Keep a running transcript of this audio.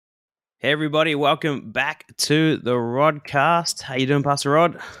Hey everybody, welcome back to the Rodcast. How you doing, Pastor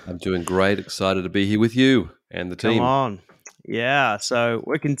Rod? I'm doing great. Excited to be here with you and the Come team. on. Yeah, so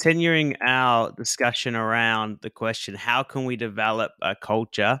we're continuing our discussion around the question, how can we develop a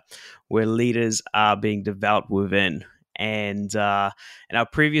culture where leaders are being developed within? And in our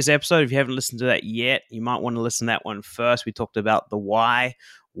previous episode, if you haven't listened to that yet, you might want to listen to that one first. We talked about the why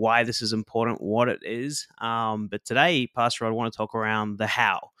this is important, what it is. But today, Pastor Rod, I want to talk around the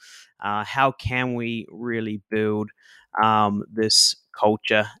how. How can we really build this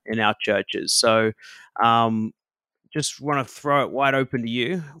culture in our churches? So, just want to throw it wide open to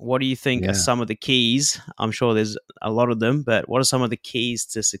you. What do you think are Yeah. some of the keys? I'm sure there's a lot of them, but what are some of the keys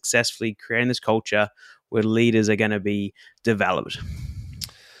to successfully creating this culture where leaders are going to be developed?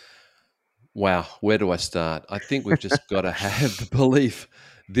 Wow. Where do I start? I think we've just got to have the belief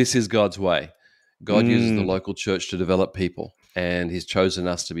this is God's way. God uses the Mm, local church to develop people, and He's chosen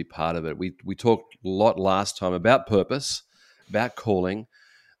us to be part of it. We talked a lot last time about purpose, about calling,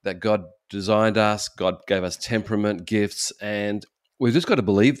 that God designed us, God gave us temperament, gifts, and we've just got to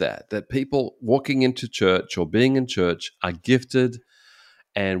believe that people walking into church or being in church are gifted.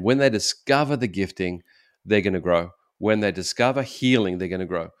 And when they discover the gifting, they're going to grow. When they discover healing, they're going to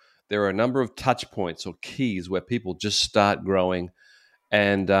grow. There are a number of touch points or keys where people just start growing.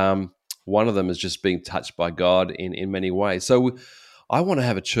 And one of them is just being touched by God in many ways. So I want to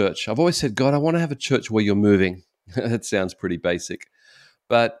have a church. I've always said, God, I want to have a church where you're moving. That sounds pretty basic.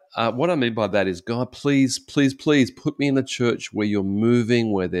 But what I mean by that is, God, please, please, please put me in the church where you're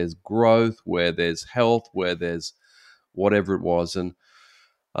moving, where there's growth, where there's health, where there's whatever it was. And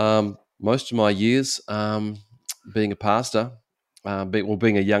most of my years being a pastor,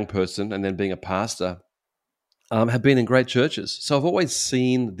 being a young person and then being a pastor, have been in great churches. So I've always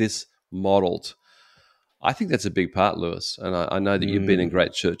seen this modeled. I think that's a big part, Lewis. And I know that you've been in mm,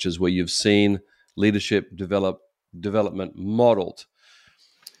 great churches where you've seen leadership development modeled.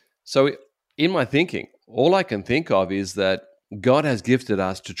 So in my thinking, all I can think of is that God has gifted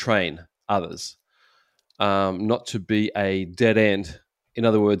us to train others, not to be a dead end. In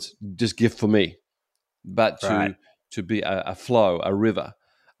other words, just gift for me, but right. to be a flow, a river.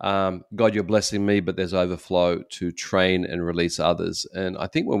 God, you're blessing me, but there's overflow to train and release others. And I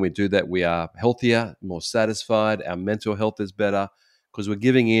think when we do that, we are healthier, more satisfied. Our mental health is better because we're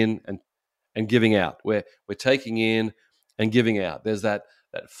giving in and giving out. We're taking in and giving out. There's that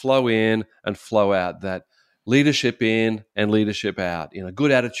flow in and flow out, that leadership in and leadership out, good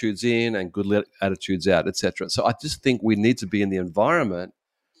attitudes in and good attitudes out, etc. So I just think we need to be in the environment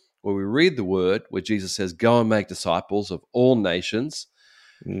where we read the word, where Jesus says, go and make disciples of all nations.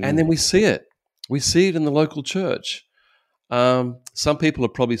 And Mm, then we see it. We see it in the local church. Some people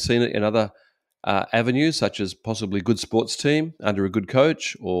have probably seen it in other avenues, such as possibly a good sports team under a good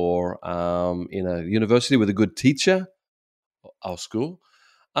coach, or in a university with a good teacher or school.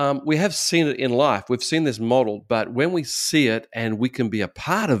 We have seen it in life. We've seen this model, but when we see it and we can be a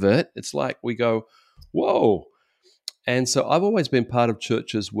part of it, it's like we go, whoa. And so I've always been part of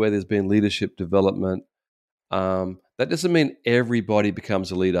churches where there's been leadership development. That doesn't mean everybody becomes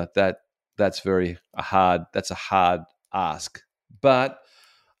a leader. That's a hard ask. But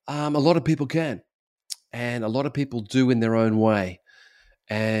a lot of people can, and a lot of people do in their own way.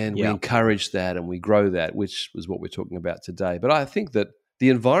 And we yeah. encourage that and we grow that, which was what we're talking about today. But I think that the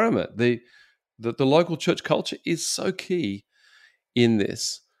environment, the local church culture is so key in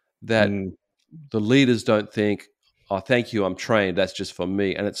this, that Mm, the leaders don't think, "Oh, thank you, I'm trained. That's just for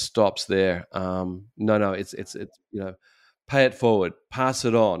me," and it stops there. No, it's pay it forward, pass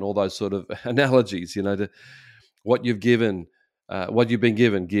it on. All those sort of analogies, to what you've given, what you've been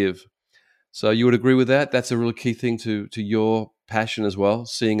given, give. So you would agree with that? That's a really key thing to your passion as well,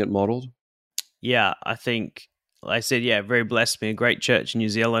 seeing it modeled. yeah, I think, like I said, yeah, very blessed to be a great church in New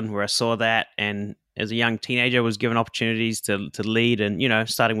Zealand where I saw that. And as a young teenager, I was given opportunities to lead and,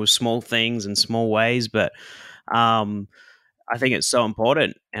 starting with small things and small ways. But um, I think it's so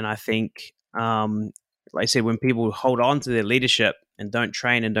important. And I think, like I said, when people hold on to their leadership and don't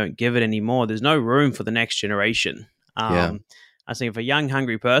train and don't give it anymore, there's no room for the next generation. Yeah. I think if a young,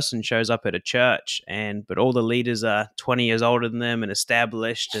 hungry person shows up at a church but all the leaders are 20 years older than them and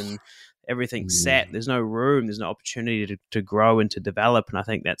established and everything's set, Mm. there's no room, there's no opportunity to grow and to develop. And I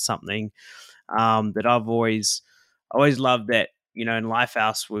think that's something that I've always loved, that in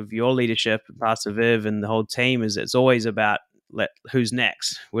Lifehouse with your leadership and Pastor Viv and the whole team, is it's always about who's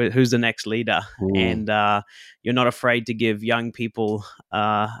next, who's the next leader. Mm. And you're not afraid to give young people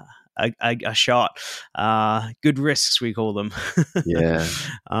a shot. Good risks, we call them. Yeah.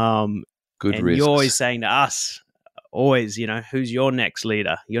 um, Good and you're always risks. saying to us, always, who's your next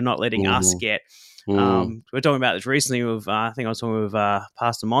leader? You're not letting us Mm, get. mm, We're talking about this recently with I think I was talking with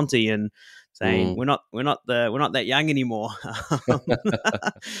Pastor Monty and saying mm. we're not that young anymore.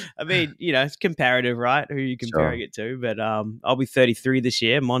 I mean, it's comparative, right? Who are you comparing Sure. it to? But I'll be 33 this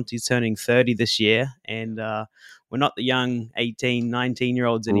year. Monty's turning 30 this year, and we're not the young 18,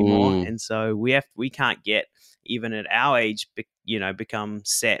 19-year-olds anymore. Mm, And so we can't get even at our age, become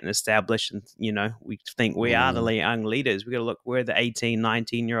set and established. And, we think we are the mm. young leaders. We got to look, we're the 18,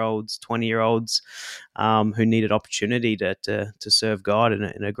 19-year-olds, 20-year-olds who needed opportunity to serve God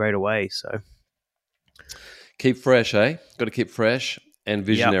in a greater way. So, Keep fresh, eh? Got to keep fresh and yep,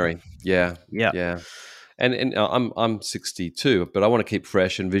 visionary. Yeah, yep, yeah. And I'm 62, but I want to keep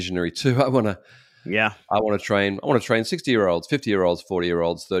fresh and visionary too. yeah, I want to train. I want to train 60-year-olds, 50-year-olds,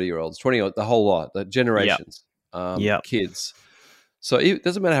 40-year-olds, 30-year-olds, 20, the whole lot, the yep, generations, yep, kids. So it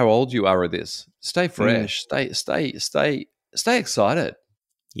doesn't matter how old you are at this. Stay mm, fresh. Stay excited.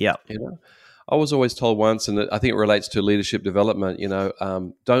 yep, You know, I was always told once, and I think it relates to leadership development.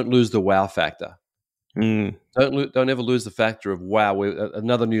 Don't lose the wow factor. mm, Don't ever lose the factor of wow, we're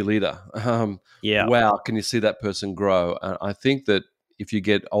another new leader. yep, Wow, can you see that person grow? I think that if you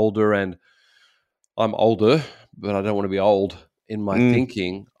get older, and I'm older, but I don't want to be old in my mm,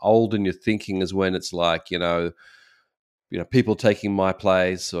 thinking. Old in your thinking is when it's like people taking my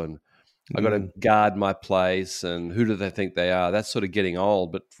place, and I got to mm, guard my place, and who do they think they are? That's sort of getting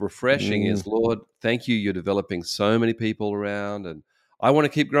old. But refreshing mm, is, Lord, thank you. You're developing so many people around, and I want to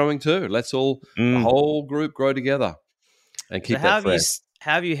keep growing too. Let's all, the mm. whole group, grow together and So keep that fresh.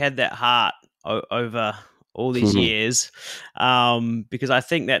 how have you had that heart over all these years? Because I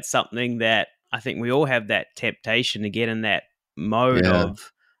think that's something that I think we all have that temptation to get in that mode Yeah,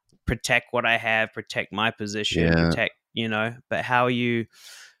 of protect what I have, protect my position, yeah. protect, but how are you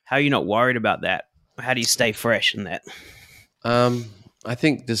not worried about that? How do you stay fresh in that? Um, I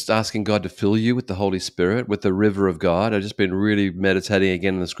think just asking God to fill you with the Holy Spirit, with the river of God. I've just been really meditating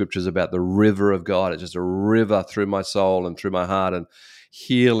again in the scriptures about the river of God. It's just a river through my soul and through my heart, and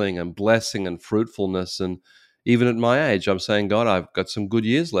healing and blessing and fruitfulness. And even at my age, I'm saying, God, I've got some good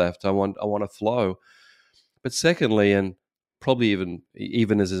years left. I want to flow. But secondly, and probably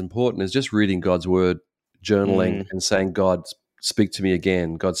even as important, is just reading God's word, journaling, Mm, and saying, God, speak to me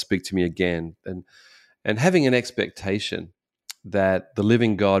again. God, speak to me again. And having an expectation that the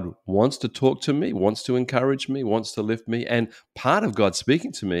living God wants to talk to me, wants to encourage me, wants to lift me. And part of God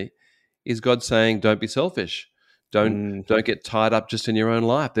speaking to me is God saying, don't be selfish. Don't mm, don't get tied up just in your own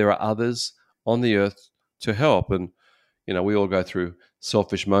life. There are others on the earth to help. And we all go through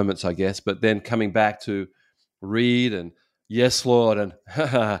selfish moments, I guess, but then coming back to read and yes, Lord, and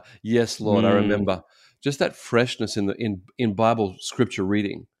yes, Lord. I mm, remember just that freshness in Bible scripture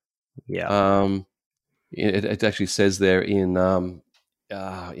reading. yeah. Um, it actually says there in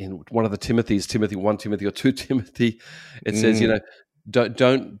one of the Timothy 1 Timothy or 2 Timothy, it says, Mm,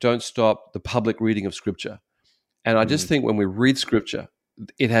 don't stop the public reading of Scripture. And I just mm, think when we read Scripture,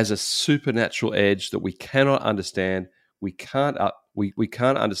 it has a supernatural edge that we cannot understand. We can't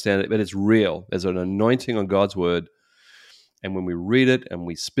understand it, but it's real. There's an anointing on God's word, and when we read it and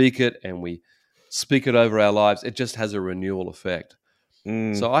we speak it and we speak it over our lives, it just has a renewal effect.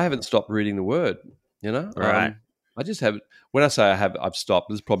 mm, So I haven't stopped reading the word. You know, right. I just haven't. When I say I've stopped.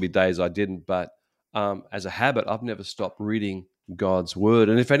 There's probably days I didn't, but as a habit, I've never stopped reading God's word.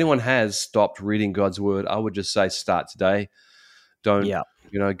 And if anyone has stopped reading God's word, I would just say start today. Don't Yeah.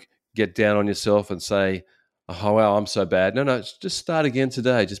 get down on yourself and say, "Oh wow, I'm so bad." No, just start again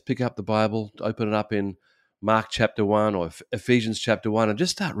today. Just pick up the Bible, open it up in Mark chapter 1 or Ephesians chapter 1, and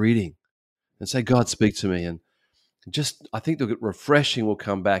just start reading and say, "God, speak to me." And just I think the refreshing will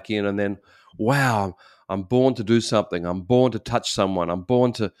come back in, and then wow, I'm born to do something. I'm born to touch someone. I'm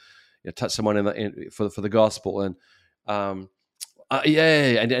born to touch someone for the gospel, and um,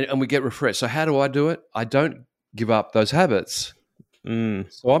 and we get refreshed. So how do I do it? I don't give up those habits.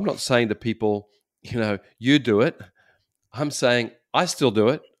 Mm, So I'm not saying to people, you do it. I'm saying I still do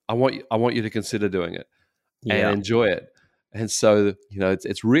it. I want you to consider doing it and yeah. enjoy it. And so,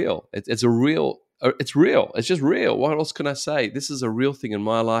 it's real. It's a real. It's real. It's just real. What else can I say? This is a real thing in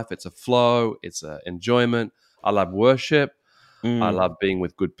my life. It's a flow. It's a enjoyment. I love worship. I Mm, love being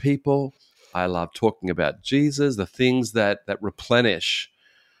with good people. I love talking about Jesus. The things that replenish.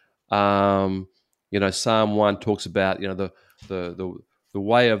 Psalm 1 talks about the the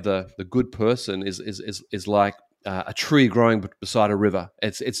way of the good person is like a tree growing beside a river.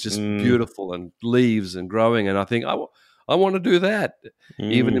 It's just mm, beautiful and leaves and growing. And I think I want to do that,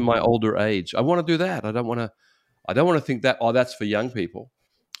 even in mm, my older age. I want to do that. I don't want to think that that's for young people.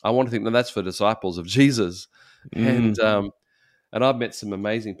 I want to think that that's for disciples of Jesus. Mm. And I've met some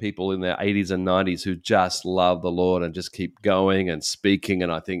amazing people in their 80s and 90s who just love the Lord and just keep going and speaking.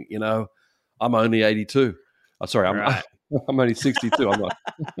 And I think, I'm only 82. I'm sorry, I'm Right. I'm only 62. I'm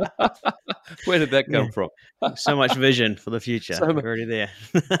not. Where did that Yeah. come from? So much vision for the future. So You're already there.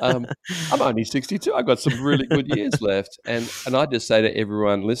 um, I'm only 62. I've got some really good years left. And I just say to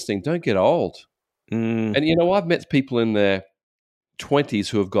everyone listening, don't get old. Mm. And, I've met people in their 20s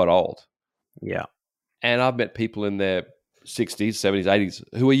who have got old. Yeah. And I've met people in their 60s, 70s, 80s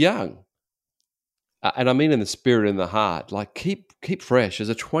who are young. And I mean in the spirit and the heart. Like keep fresh. As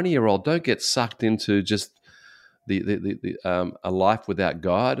a 20-year-old, don't get sucked into just a life without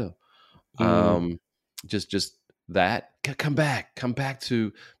God. Mm. Just that. Come back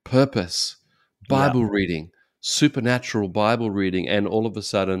to purpose, Yeah. Bible reading, supernatural Bible reading, and all of a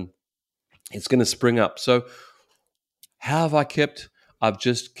sudden it's going to spring up. So how have I kept? I've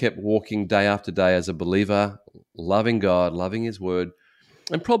just kept walking day after day as a believer, loving God, loving His Word.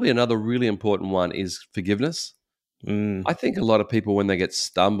 And probably another really important one is forgiveness. Mm. I think a lot of people, when they get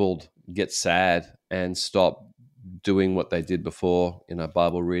stumbled, get sad and stop doing what they did before,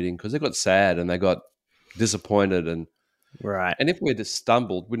 Bible reading, because they got sad and they got disappointed. Right. And if we're just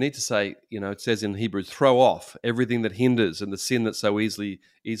stumbled, we need to say, it says in Hebrews, throw off everything that hinders and the sin that so easily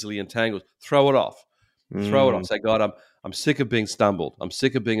entangles. Throw it off. Throw it off. Mm. Say, God, I'm sick of being stumbled. I'm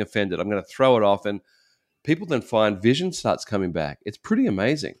sick of being offended. I'm going to throw it off. And people then find vision starts coming back. It's pretty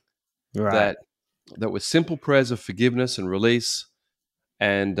amazing Right. that with simple prayers of forgiveness and release,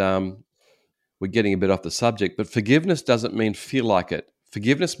 and we're getting a bit off the subject, but forgiveness doesn't mean feel like it.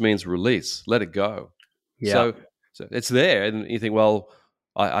 Forgiveness means release, let it go. Yeah. So it's there, and you think, well,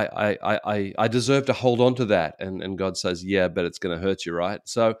 I deserve to hold on to that, and God says, yeah, but it's going to hurt you, right?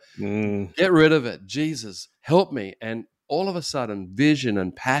 So Mm. get rid of it. Jesus, help me, and all of a sudden, vision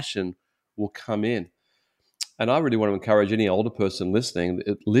and passion will come in. And I really want to encourage any older person listening: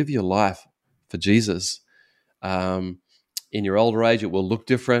 live your life for Jesus. In your older age, it will look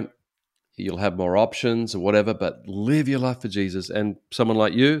different. You'll have more options or whatever, but live your life for Jesus. And someone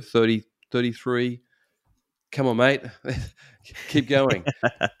like you, 30, 33, come on, mate. Keep going.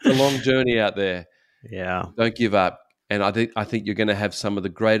 It's a long journey out there. Yeah. Don't give up. And I think you're going to have some of the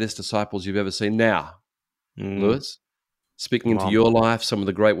greatest disciples you've ever seen now, Mm. Lewis. Speaking Come into on. your life, some of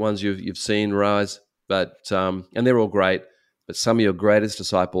the great ones you've seen rise, but and they're all great. But some of your greatest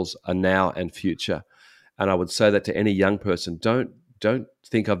disciples are now and future. And I would say that to any young person: don't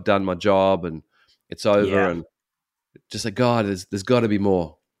think I've done my job and it's over, Yeah. and just say, God, there's got to be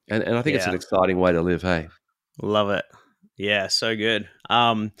more. And I think it's an Yeah. exciting way to live. Hey, Love it. Yeah. So good.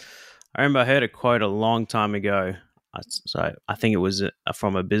 I remember I heard a quote a long time ago. So I think it was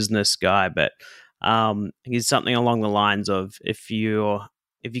from a business guy, but it's something along the lines of if you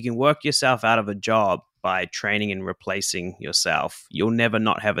can work yourself out of a job by training and replacing yourself, you'll never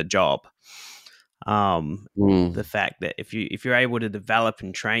not have a job. mm, The fact that if you're able to develop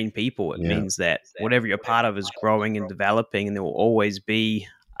and train people, it yeah, means that whatever you're part of is growing and developing, and there will always be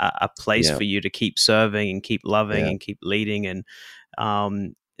a place yeah, for you to keep serving and keep loving yeah, and keep leading. And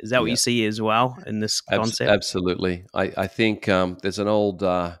is that what yeah. you see as well in this concept? Absolutely. I think there's an old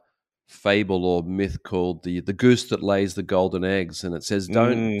fable or myth called the goose that lays the golden eggs, and it says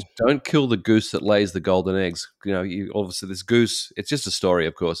Mm, don't kill the goose that lays the golden eggs. Obviously this goose. It's just a story,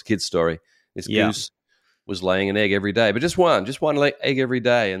 of course, a kid's story. This yeah. goose was laying an egg every day, but just one egg every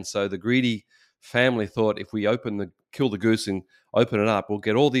day, and so the greedy family thought, if we kill the goose and open it up, we'll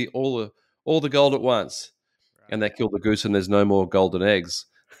get all the gold at once. And they Right. kill the goose, and there's no more golden eggs.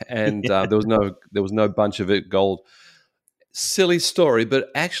 And there was no bunch of it gold. Silly story, but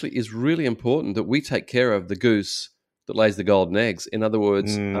actually is really important that we take care of the goose that lays the golden eggs. In other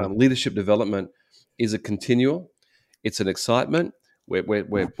words, Mm, leadership development is a continual. It's an excitement.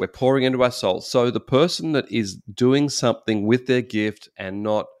 We're pouring into our soul. So the person that is doing something with their gift and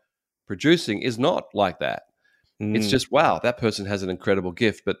not producing is not like that. It's mm, just, wow, that person has an incredible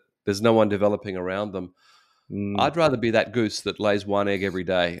gift, but there's no one developing around them. mm. I'd rather be that goose that lays one egg every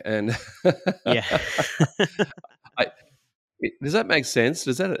day. And Yeah. I, does that make sense?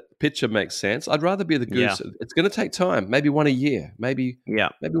 Does that picture make sense? I'd rather be the Yeah. goose. It's going to take time, maybe one a year, Yeah.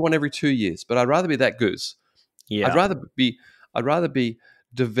 maybe one every 2 years. But I'd rather be that goose. I'd Yeah. rather be I'd rather be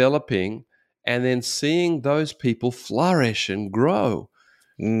developing and then seeing those people flourish and grow.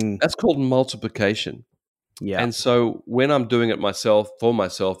 Mm, That's called multiplication. yeah. And so when I'm doing it for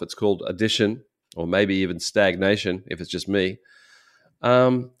myself, it's called addition, or maybe even stagnation if it's just me.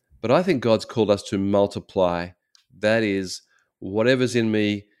 But I think God's called us to multiply. That is, whatever's in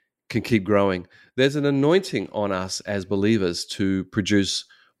me can keep growing. There's an anointing on us as believers to produce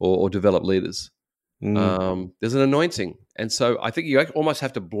or develop leaders. Mm. There's an anointing, and so I think you almost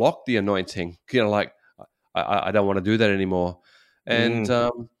have to block the anointing. Like I don't want to do that anymore, and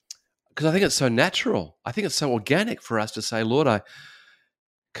Mm. because I think it's so natural. I think it's so organic for us to say, Lord,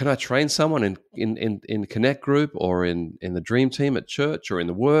 can I train someone in Connect Group or in the Dream Team at church or in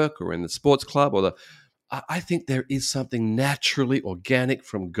the work or in the sports club or the. I think there is something naturally organic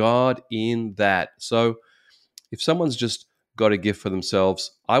from God in that. So if someone's just got a gift for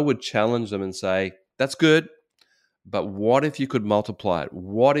themselves, I would challenge them and say, that's good, but what if you could multiply it?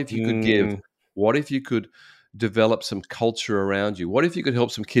 What if you could give? Mm. What if you could develop some culture around you? What if you could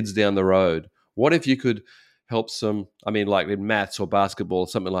help some kids down the road? What if you could help some, I mean, like in maths or basketball or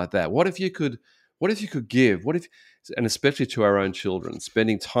something like that? What if you could give? And especially to our own children,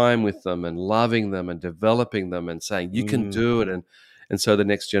 spending time with them and loving them and developing them and saying, you can Mm. do it. And so the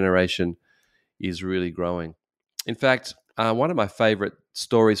next generation is really growing. In fact, one of my favorite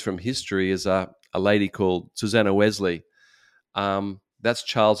stories from history is a lady called Susanna Wesley. That's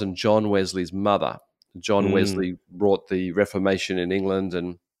Charles and John Wesley's mother. John Mm. Wesley brought the Reformation in England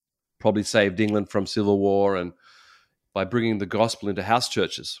and probably saved England from civil war and by bringing the gospel into house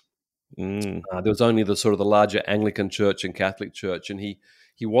churches. Mm. There was only the sort of the larger Anglican church and Catholic church, and he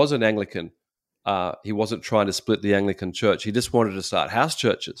was an Anglican. He wasn't trying to split the Anglican church. He just wanted to start house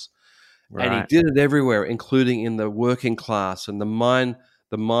churches, and he Right. did it everywhere, including in the working class and the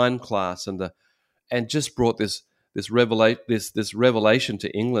mind class, and just brought this revelation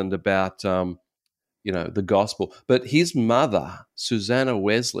to England about the gospel. But his mother, Susanna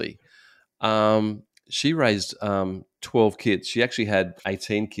Wesley, she raised 12 kids. She actually had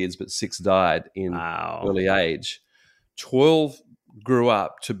 18 kids, but 6 died in Wow. early age. 12 grew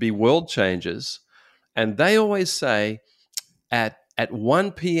up to be world changers, and they always say at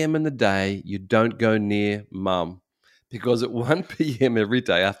 1 p.m. in the day, you don't go near mum, because at 1 p.m. every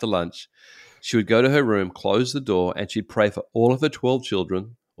day after lunch, she would go to her room, close the door, and she'd pray for all of her 12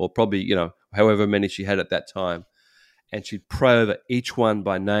 children, or probably, however many she had at that time. And she'd pray over each one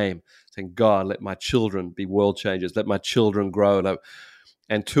by name, saying, God, let my children be world changers. Let my children grow.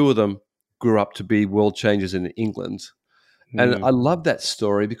 And 2 of them grew up to be world changers in England. And Mm. I love that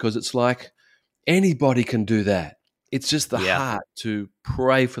story because it's like anybody can do that. It's just the Yeah. heart to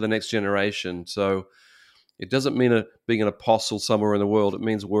pray for the next generation. So it doesn't mean being an apostle somewhere in the world. It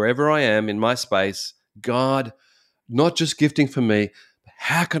means wherever I am in my space, God, not just gifting for me,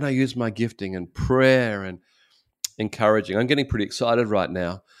 how can I use my gifting and prayer and encouraging? I'm getting pretty excited right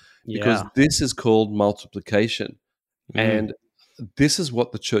now because Yeah. this is called multiplication. Mm. And this is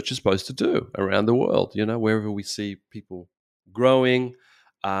what the church is supposed to do around the world, wherever we see people growing,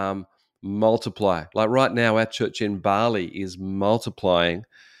 um, multiply. Like right now, our church in Bali is multiplying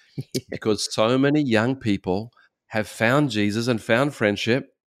because so many young people have found Jesus and found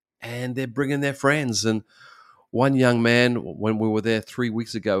friendship, and they're bringing their friends. And one young man, when we were there 3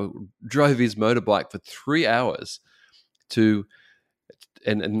 weeks ago, drove his motorbike for 3 hours to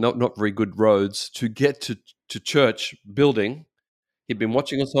and not very good roads to get to church building. He'd been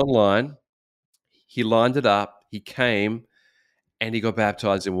watching us online. He lined it up. He came and he got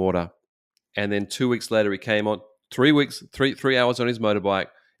baptized in water. And then 2 weeks later, he came on 3 weeks, 3 hours on his motorbike,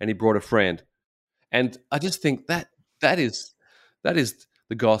 and he brought a friend. And I just think that is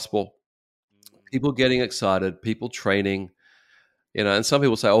the gospel. People getting excited, people training, and some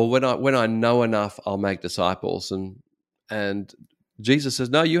people say, "Oh, when I know enough, I'll make disciples." And Jesus says,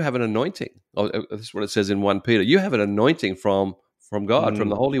 "No, you have an anointing." Oh, that's what it says in 1 Peter. You have an anointing from God, from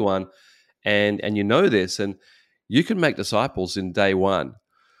Mm. the Holy One, and you know this, and you can make disciples in day one.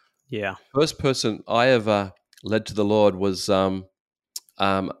 Yeah. First person I ever led to the Lord was um,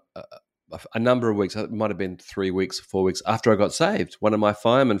 a, a number of weeks. It might have been 3 weeks, 4 weeks after I got saved. One of my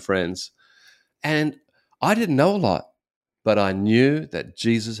fireman friends, and I didn't know a lot, but I knew that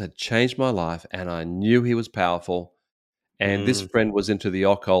Jesus had changed my life, and I knew He was powerful. And this Mm. friend was into the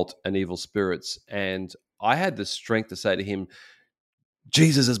occult and evil spirits, and I had the strength to say to him,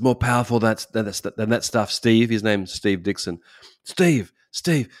 Jesus is more powerful than that stuff, Steve. His name's Steve Dixon. Steve,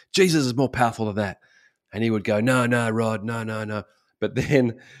 Jesus is more powerful than that. And he would go, no, no, Rod, no, no, no. But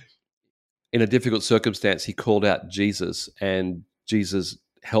then in a difficult circumstance, he called out Jesus, and Jesus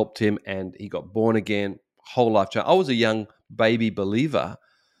helped him, and he got born again, whole life change. I was a young baby believer,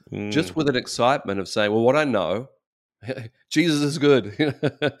 Mm. just with an excitement of saying, well, what I know, Jesus is good.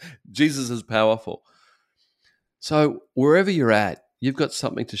 Jesus is powerful. So wherever you're at, you've got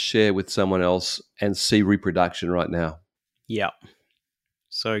something to share with someone else and see reproduction right now. Yeah.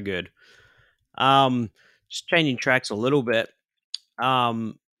 So good. Um, just changing tracks a little bit.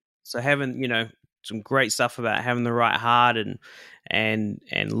 So having some great stuff about having the right heart and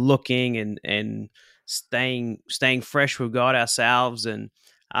looking and staying fresh with God ourselves, and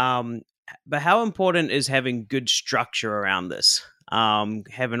um, but how important is having good structure around this?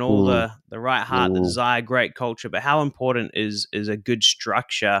 Having all Mm, the right heart, the mm. desire, great culture, but how important is a good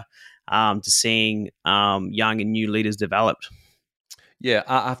structure to seeing young and new leaders developed? Yeah,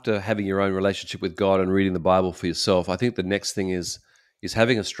 after having your own relationship with God and reading the Bible for yourself, I think the next thing is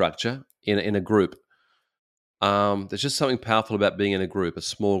having a structure in a group. There's just something powerful about being in a group, a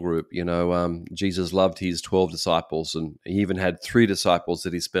small group. Jesus loved his 12 disciples, and he even had three disciples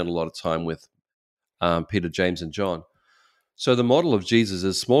that he spent a lot of time with, Peter, James, and John. So the model of Jesus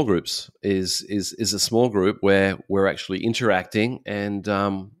is small groups is a small group where we're actually interacting, and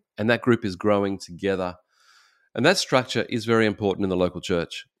that group is growing together. And that structure is very important in the local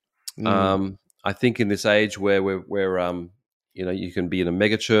church. Mm, I think in this age where you can be in a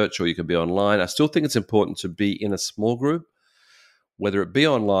mega church or you can be online, I still think it's important to be in a small group, whether it be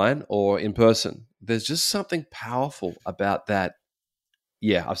online or in person. There's just something powerful about that.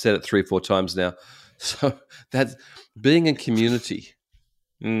 Yeah, I've said it 3 or 4 times now. So that's being in community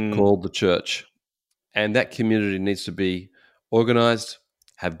mm, called the church. And that community needs to be organized,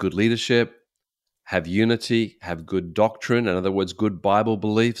 have good leadership, have unity, have good doctrine, in other words, good Bible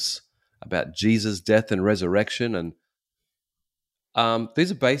beliefs about Jesus' death and resurrection. And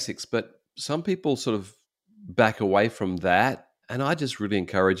these are basics, but some people sort of back away from that. And I just really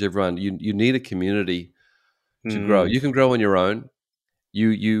encourage everyone, you need a community to grow. mm, You can grow on your own.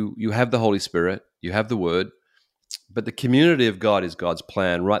 You have the Holy Spirit, you have the Word, but the community of God is God's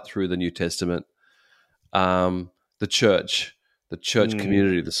plan right through the New Testament. Um, the church, the church mm,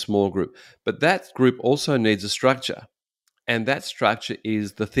 community, the small group. But that group also needs a structure, and that structure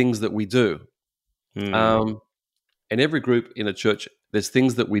is the things that we do. mm, Um, and every group in a church, there's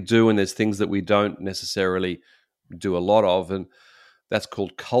things that we do, and there's things that we don't necessarily do a lot of, and that's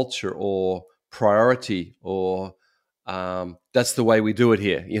called culture or priority, or that's the way we do it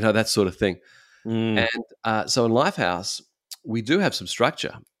here. That sort of thing. mm, And so in Lifehouse, we do have some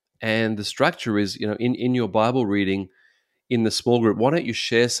structure, and the structure is, in your Bible reading in the small group, why don't you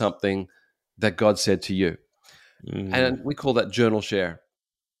share something that God said to you? mm, And we call that journal share.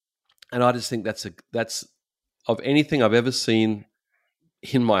 And I just think that's of anything I've ever seen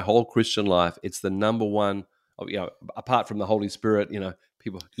in my whole Christian life, it's the number one. Apart from the Holy Spirit,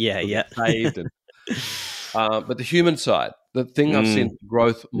 people yeah, will yeah. get saved, and but the human side, the thing I've seen Mm,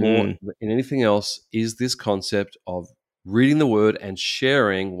 growth more mm, than anything else is this concept of reading the Word and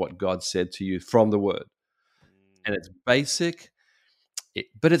sharing what God said to you from the Word. And it's basic,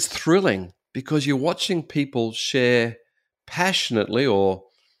 but it's thrilling because you're watching people share passionately, or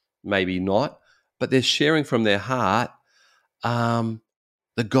maybe not, but they're sharing from their heart, um,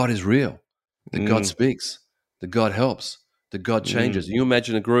 that God is real, that God mm, speaks, that God helps, that God mm, changes. You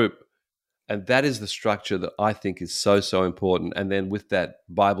imagine a group, and that is the structure that I think is so, so important. And then with that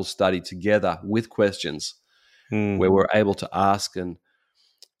Bible study together with questions, mm, where we're able to ask and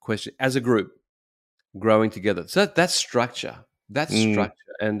question as a group, growing together. So that's structure. That's mm, structure.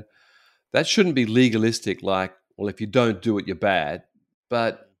 And that shouldn't be legalistic, like, well, if you don't do it, you're bad.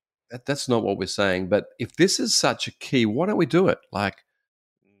 But that's not what we're saying. But if this is such a key, why don't we do it? Like,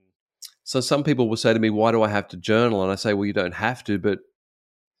 so some people will say to me, why do I have to journal? And I say, well, you don't have to, but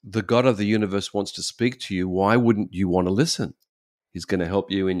the God of the universe wants to speak to you. Why wouldn't you want to listen? He's going to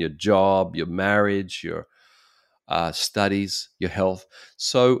help you in your job, your marriage, your studies, your health.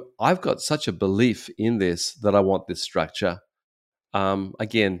 So I've got such a belief in this that I want this structure.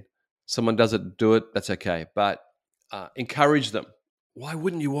 Again, someone doesn't do it, that's okay. But encourage them. Why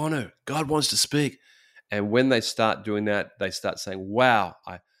wouldn't you want to? God wants to speak. And when they start doing that, they start saying, wow,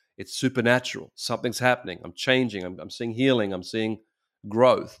 it's supernatural. Something's happening. I'm changing. I'm seeing healing. I'm seeing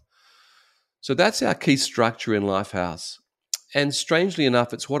growth. So that's our key structure in Lifehouse. And strangely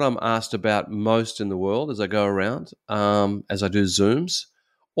enough, it's what I'm asked about most in the world as I go around, as I do Zooms.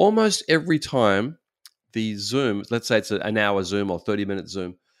 Almost every time the Zoom, let's say it's an hour Zoom or 30-minute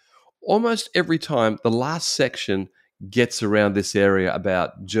Zoom, almost every time the last section gets around this area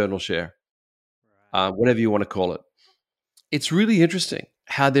about journal share, whatever you want to call it. It's really interesting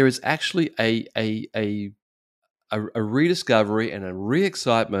how there is actually a rediscovery and a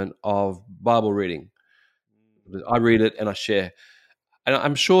re-excitement of Bible reading. I read it and I share. And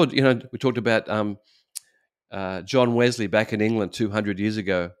I'm sure, we talked about John Wesley back in England 200 years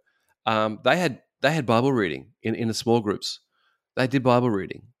ago. They had Bible reading in the small groups. They did Bible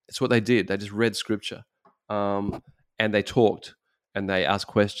reading. It's what they did. They just read scripture, and they talked and they asked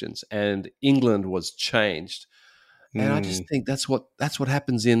questions. And England was changed. And I just mm, think that's what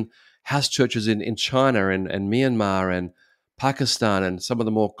happens in house churches in China and Myanmar and Pakistan and some of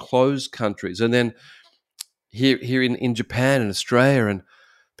the more closed countries. And then here in Japan and Australia, and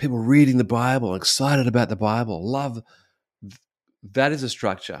people reading the Bible, excited about the Bible, love. That is a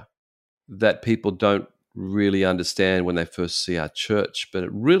structure that people don't really understand when they first see our church, but it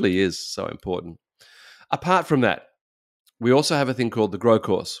really is so important. Apart from that, we also have a thing called the Grow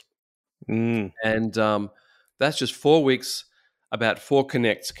Course. Mm. And that's just 4 weeks about four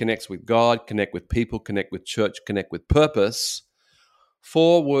connects with God, connect with people, connect with church, connect with purpose.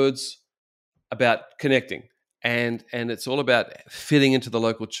 4 words about connecting. And it's all about fitting into the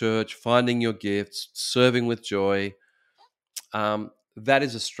local church, finding your gifts, serving with joy. That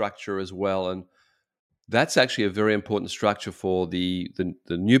is a structure as well. And that's actually a very important structure for the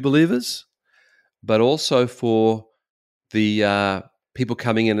new believers, but also for the people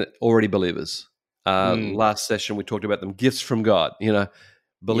coming in already believers. Mm. Last session we talked about them gifts from God. Yeah.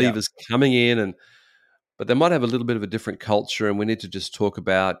 Believers coming in, but they might have a little bit of a different culture, and we need to just talk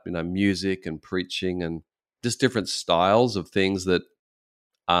about music and preaching and just different styles of things that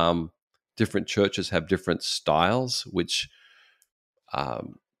different churches have different styles, which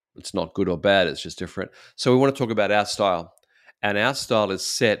um, it's not good or bad. It's just different. So we want to talk about our style, and our style is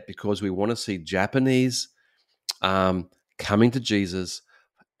set because we want to see Japanese coming to Jesus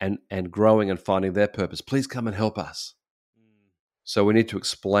and growing and finding their purpose. Please come and help us. So we need to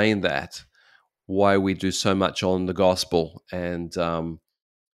explain that, why we do so much on the gospel, and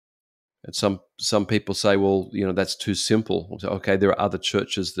some people say, well, that's too simple. So, okay, there are other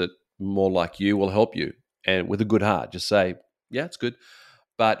churches that more like you will help you, and with a good heart, just say, yeah, it's good.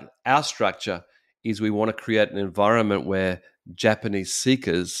 But our structure is we want to create an environment where Japanese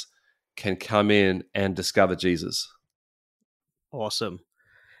seekers can come in and discover Jesus. Awesome.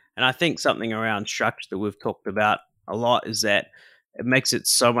 And I think something around structure that we've talked about a lot is that it makes it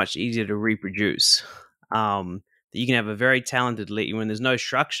so much easier to reproduce. That you can have a very talented leader when there's no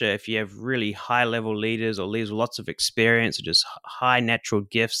structure. If you have really high level leaders or leaders with lots of experience or just high natural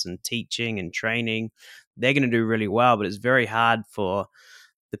gifts and teaching and training, they're going to do really well. But it's very hard for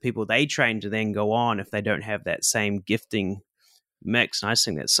the people they train to then go on if they don't have that same gifting mix. And I just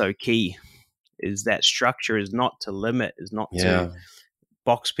think that's so key. Is that structure is not to limit, is not to Yeah.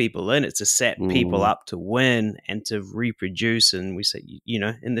 box people in. It's to set people Mm. up to win and to reproduce. And we say,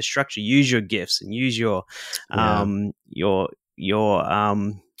 in the structure, use your gifts and use your, Yeah. your, you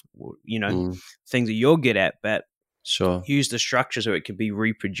know, Mm. things that you're good at, but Sure. use the structure so it can be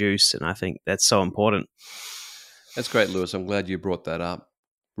reproduced. And I think that's so important. That's great, Lewis. I'm glad you brought that up.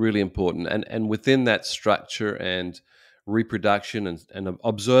 Really important. And within that structure and reproduction and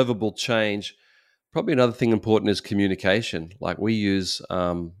observable change, probably another thing important is communication. Like we use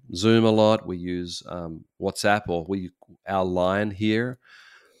Zoom a lot. We use WhatsApp, or our line here.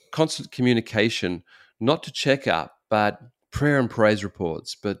 Constant communication, not to check up, but prayer and praise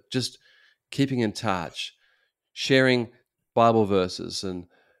reports, but just keeping in touch, sharing Bible verses, and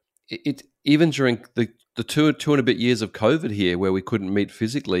it even during the two and a bit years of COVID here, where we couldn't meet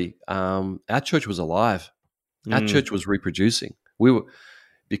physically, our church was alive. Our Mm. church was reproducing. We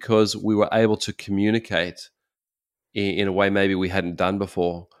were able to communicate in a way maybe we hadn't done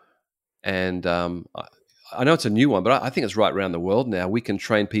before. And I know it's a new one, but I think it's right around the world now. We can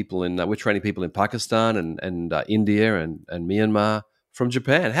train people we're training people in Pakistan and India and Myanmar from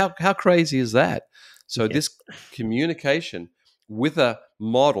Japan. How crazy is that? So Yeah. this communication with a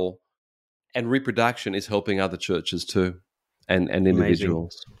model and reproduction is helping other churches too, and Amazing.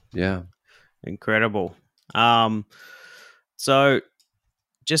 individuals. Yeah. Incredible. So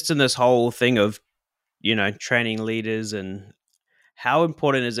just in this whole thing of, training leaders, and how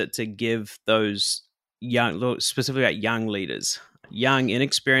important is it to give those specifically about young leaders, young,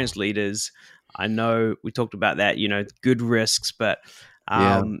 inexperienced leaders? I know we talked about that, good risks, but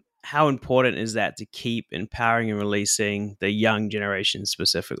Yeah. how important is that to keep empowering and releasing the young generation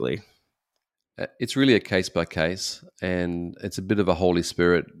specifically? It's really a case by case, and it's a bit of a Holy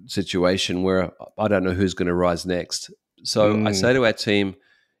Spirit situation where I don't know who's going to rise next. So I Mm. say to our team,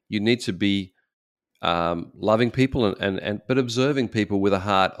 you need to be loving people and but observing people with a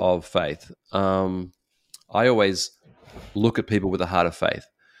heart of faith. I always look at people with a heart of faith.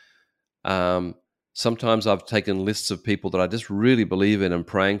 Um, Sometimes I've taken lists of people that I just really believe in and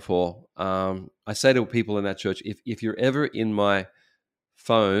praying for. I say to people in that church, if you're ever in my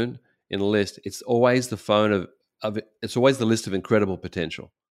phone in a list, it's always the phone of it's always the list of incredible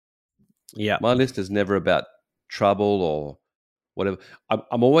potential. Yeah. My list is never about trouble or whatever.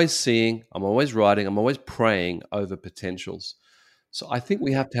 I'm always seeing, I'm always writing, I'm always praying over potentials. So I think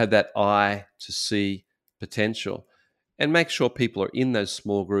we have to have that eye to see potential and make sure people are in those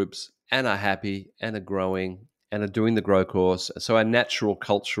small groups and are happy and are growing and are doing the grow course. So our natural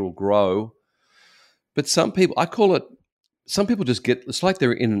cultural grow But some people, I call it, some people just get, it's like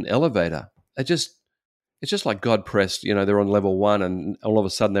they're in an elevator. It's just like God pressed, they're on level 1 and all of a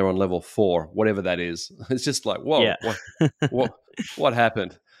sudden they're on level 4, whatever that is. It's just like, whoa, Yeah. what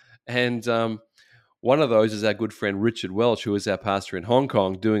happened? And one of those is our good friend Richard Welch, who is our pastor in Hong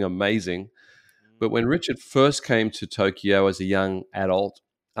Kong, doing amazing. But when Richard first came to Tokyo as a young adult,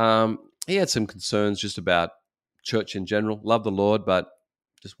 he had some concerns just about church in general. Loved the Lord, but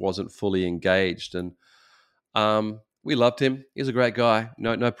just wasn't fully engaged. And we loved him. He's a great guy,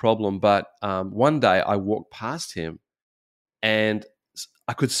 no problem. But one day I walked past him, and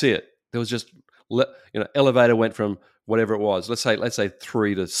I could see it. There was just, elevator went from whatever it was. Let's say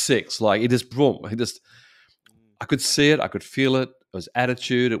 3 to 6. Like it just boom. I could see it. I could feel it. It was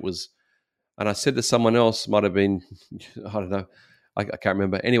attitude. It was. And I said to someone else, might have been, I don't know, I can't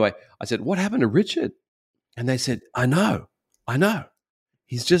remember. Anyway, I said, "What happened to Richard?" And they said, I know.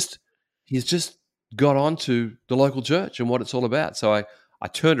 He's just got on to the local church and what it's all about. So I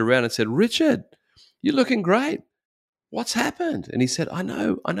turned around and said, "Richard, you're looking great. What's happened?" And he said, I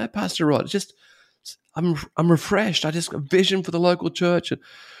know, Pastor Rod. Just I'm refreshed. I just got a vision for the local church.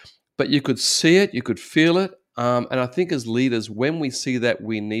 But you could see it, you could feel it. And I think as leaders, when we see that,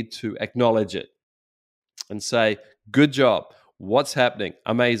 we need to acknowledge it and say, "Good job. What's happening?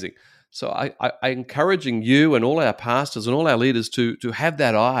 Amazing." So I'm encouraging you and all our pastors and all our leaders to have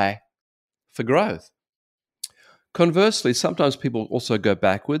that eye for growth. Conversely, sometimes people also go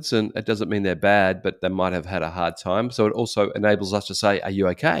backwards, and it doesn't mean they're bad, but they might have had a hard time. So it also enables us to say, "Are you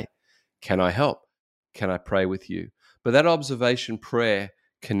okay? Can I help? Can I pray with you?" But that observation, prayer,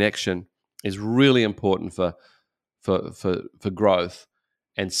 connection is really important for growth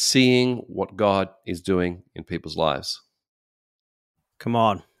and seeing what God is doing in people's lives. Come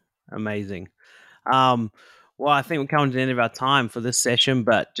on. Amazing. Well, I think we're coming to the end of our time for this session,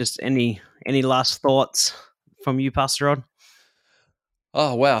 but just any last thoughts from you, Pastor Rod?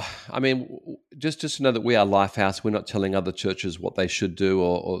 Oh, wow. I mean, just to know that we are Lifehouse. We're not telling other churches what they should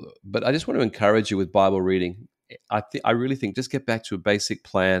do, but I just want to encourage you with Bible reading. I really think just get back to a basic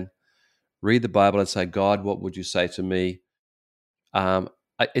plan. Read the Bible and say, "God, what would you say to me?"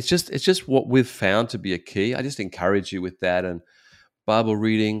 It's just what we've found to be a key. I just encourage you with that, and Bible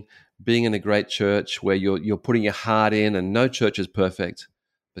reading, being in a great church where you're putting your heart in, and no church is perfect,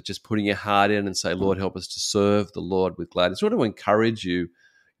 but just putting your heart in and say, "Lord, help us to serve the Lord with gladness." I want to encourage you.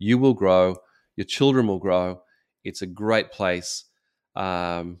 You will grow. Your children will grow. It's a great place.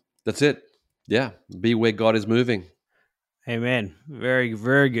 That's it. Yeah, be where God is moving. Amen. Very,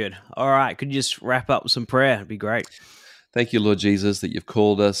 very good. All right. Could you just wrap up with some prayer? It'd be great. Thank you, Lord Jesus, that you've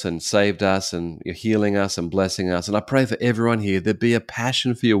called us and saved us and you're healing us and blessing us. And I pray for everyone here, there be a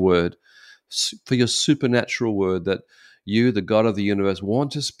passion for your word, for your supernatural word, that you, the God of the universe,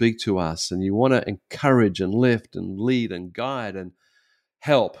 want to speak to us, and you want to encourage and lift and lead and guide and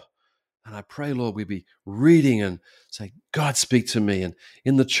help. And I pray, Lord, we be reading and say, "God, speak to me." And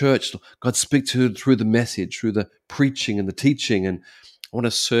in the church, God, speak through the message, through the preaching and the teaching. And I want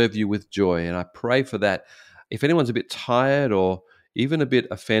to serve you with joy. And I pray for that. If anyone's a bit tired or even a bit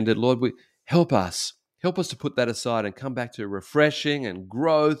offended, Lord, help us. Help us to put that aside and come back to refreshing and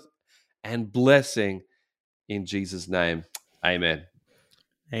growth and blessing in Jesus' name. Amen.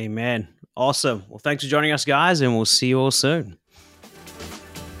 Amen. Awesome. Well, thanks for joining us, guys, and we'll see you all soon.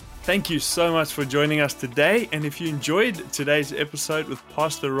 Thank you so much for joining us today. And if you enjoyed today's episode with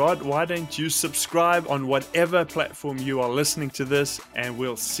Pastor Rod, why don't you subscribe on whatever platform you are listening to this, and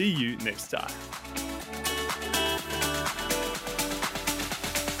we'll see you next time.